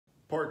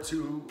Part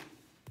 2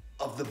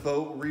 of the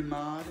boat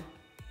remod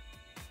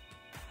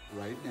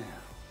right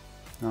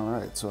now. All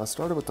right, so I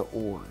started with the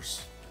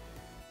oars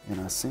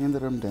and I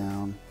sanded them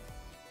down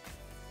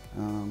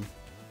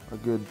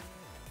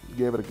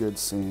gave it a good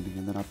sanding,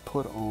 and then I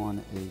put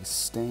on a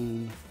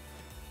stain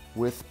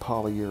with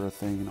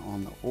polyurethane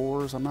on the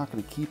oars. I'm not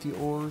going to keep the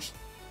oars,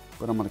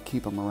 but I'm going to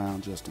keep them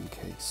around just in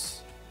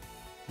case.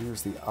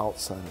 Here's the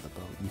outside of the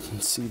boat. You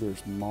can see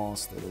there's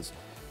moss that has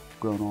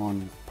grown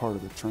on part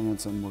of the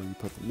transom where you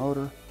put the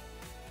motor.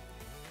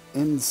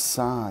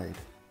 Inside,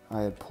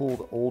 I had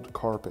pulled old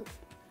carpet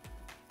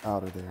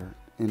out of there,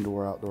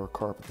 indoor-outdoor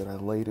carpet that I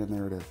laid in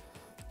there to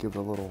give it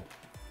a little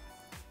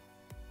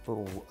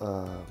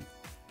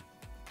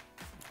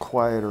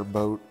quieter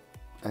boat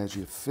as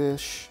you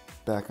fish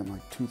back in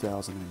like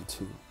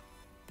 2002.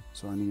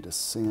 So I need to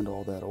sand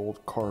all that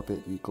old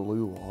carpet and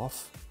glue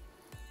off.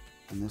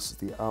 And this is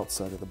the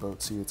outside of the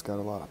boat. See, it's got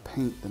a lot of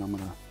paint that I'm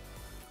gonna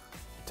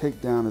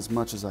take down as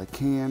much as I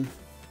can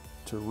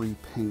to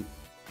repaint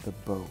the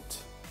boat.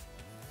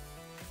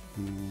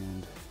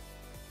 And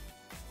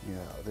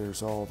yeah,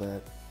 there's all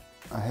that.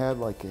 I had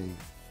like a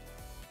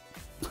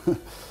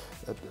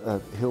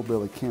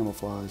hillbilly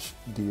camouflage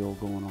deal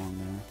going on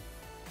there.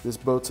 This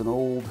boat's an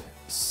old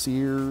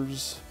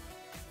Sears,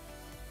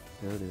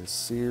 there it is,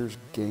 Sears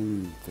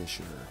Game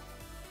Fisher.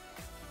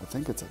 I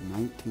think it's a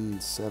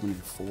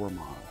 1974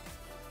 model.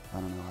 I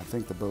don't know, I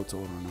think the boat's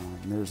older than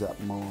I. And there's that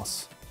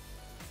moss.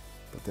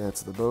 But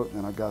that's the boat, and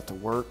then I got to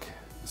work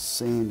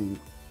sanding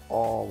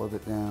all of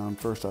it down.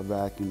 First I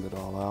vacuumed it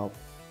all out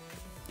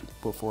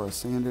before I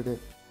sanded it,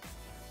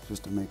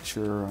 just to make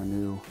sure I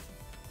knew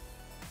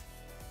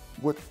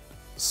what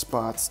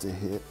spots to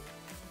hit.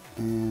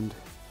 And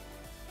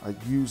I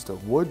used a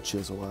wood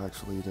chisel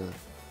actually to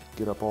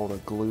get up all the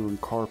glue and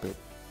carpet,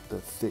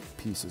 the thick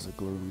pieces of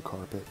glue and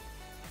carpet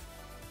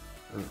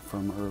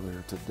from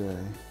earlier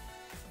today.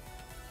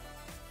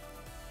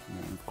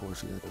 And of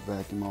course you had to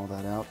vacuum all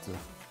that out to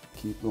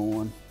keep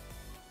going.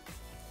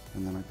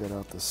 And then I got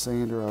out the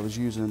sander. I was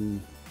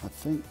using, I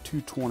think,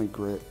 220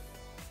 grit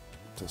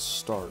to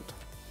start.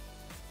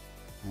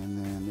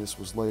 And then this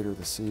was later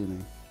this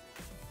evening.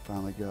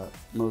 Finally got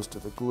most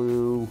of the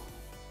glue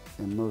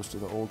and most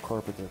of the old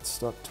carpet that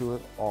stuck to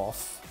it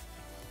off.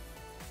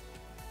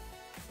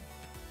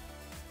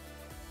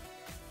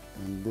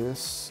 And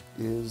this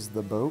is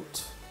the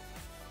boat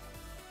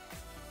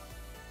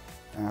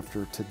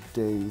after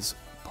today's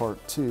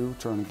part 2,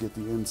 trying to get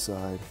the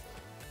inside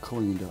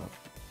cleaned up.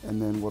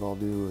 And then what I'll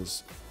do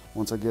is,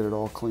 once I get it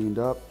all cleaned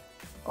up,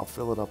 I'll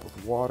fill it up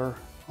with water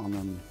on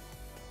them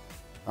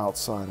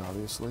outside,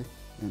 obviously,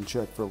 and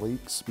check for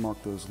leaks,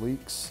 mark those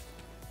leaks,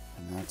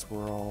 and that's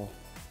where I'll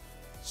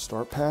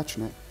start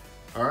patching it.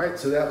 All right,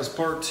 so that was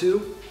part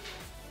 2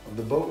 of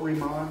the boat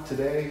remod.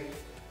 Today,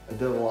 I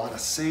did a lot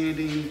of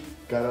sanding,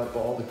 got up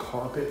all the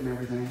carpet and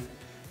everything.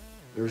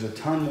 There's a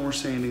ton more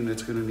sanding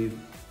that's gonna need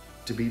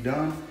to be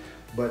done,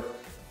 but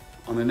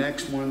on the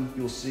next one,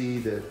 you'll see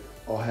that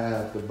I'll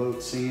have the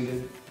boat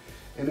sanded,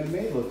 and it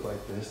may look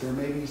like this. There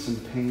may be some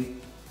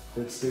paint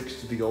that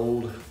sticks to the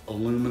old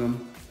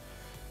aluminum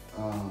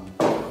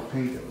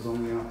paint that was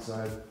on the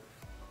outside,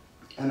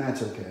 and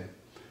that's okay.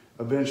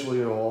 Eventually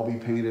it'll all be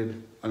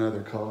painted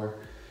another color.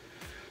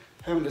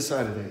 Haven't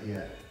decided that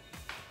yet.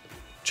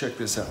 Check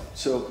this out.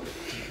 So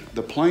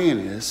the plan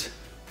is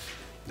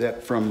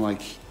that from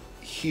like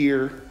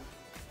here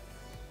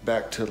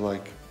back to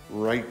like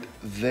right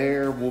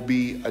there will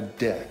be a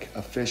deck,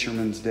 a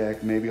fisherman's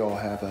deck. Maybe I'll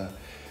have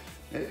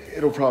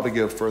it'll probably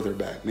go further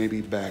back,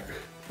 maybe back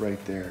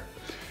right there.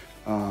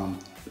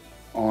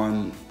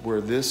 On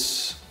where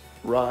this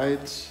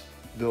rides,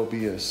 there'll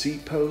be a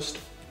seat post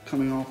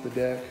coming off the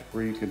deck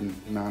where you can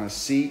mount a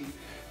seat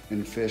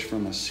and fish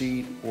from a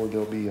seat, or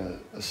there'll be a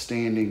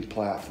standing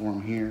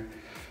platform here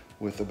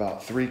with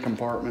about 3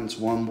 compartments.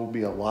 One will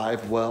be a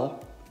live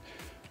well,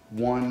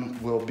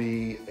 one will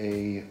be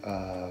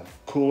a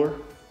cooler,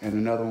 and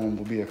another one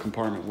will be a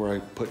compartment where I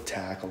put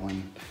tackle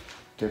and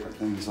different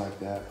things like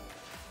that.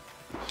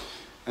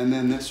 And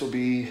then this will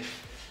be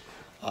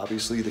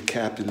obviously the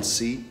captain's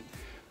seat,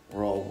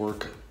 where I'll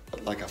work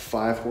like a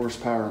 5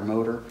 horsepower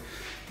motor.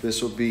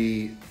 This will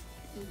be,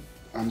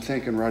 I'm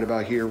thinking right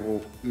about here,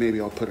 maybe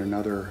I'll put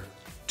another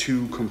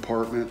 2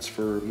 compartments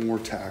for more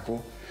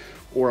tackle,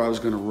 or I was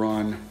gonna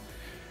run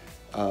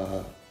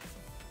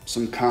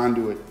some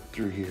conduit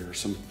through here,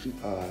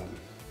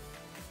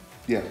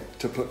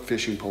 to put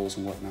fishing poles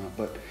and whatnot,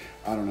 but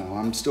I don't know.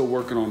 I'm still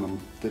working on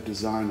the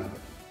design of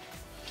it.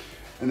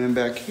 And then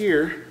back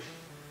here,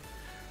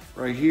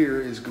 right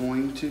here is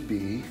going to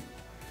be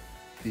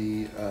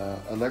the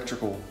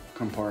electrical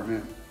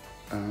compartment.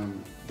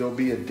 There'll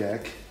be a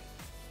deck,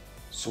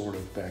 sort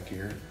of, back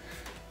here.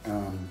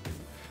 And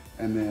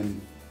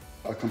then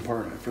a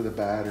compartment for the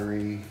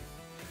battery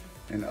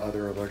and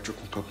other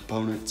electrical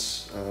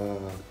components.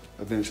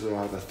 Eventually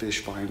I'll have a fish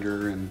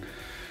finder and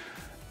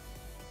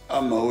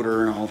a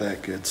motor and all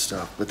that good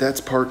stuff. But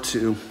that's part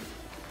 2.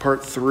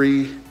 Part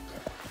 3,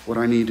 what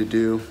I need to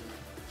do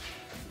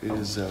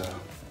is,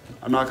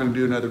 I'm not gonna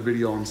do another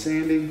video on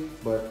sanding,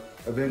 but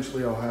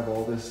Eventually I'll have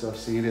all this stuff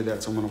sanded.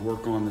 That's what I'm gonna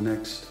work on the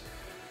next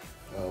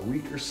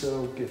week or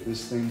so, get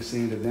this thing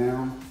sanded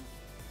down.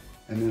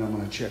 And then I'm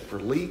gonna check for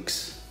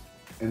leaks.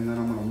 And then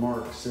I'm gonna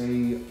mark,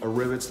 say a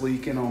rivet's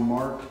leaking, I'll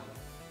mark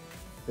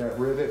that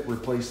rivet,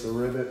 replace the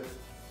rivet,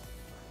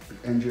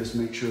 and just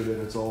make sure that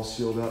it's all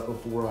sealed up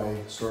before I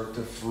start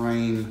to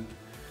frame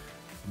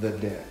the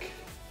deck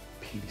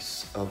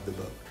piece of the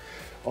boat.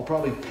 I'll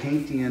probably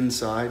paint the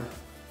inside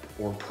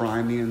or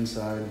prime the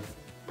inside,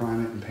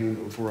 prime it and paint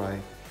it before I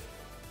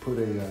put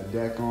a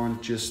deck on,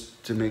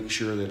 just to make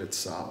sure that it's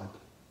solid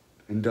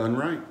and done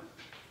right.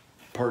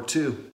 Part 2.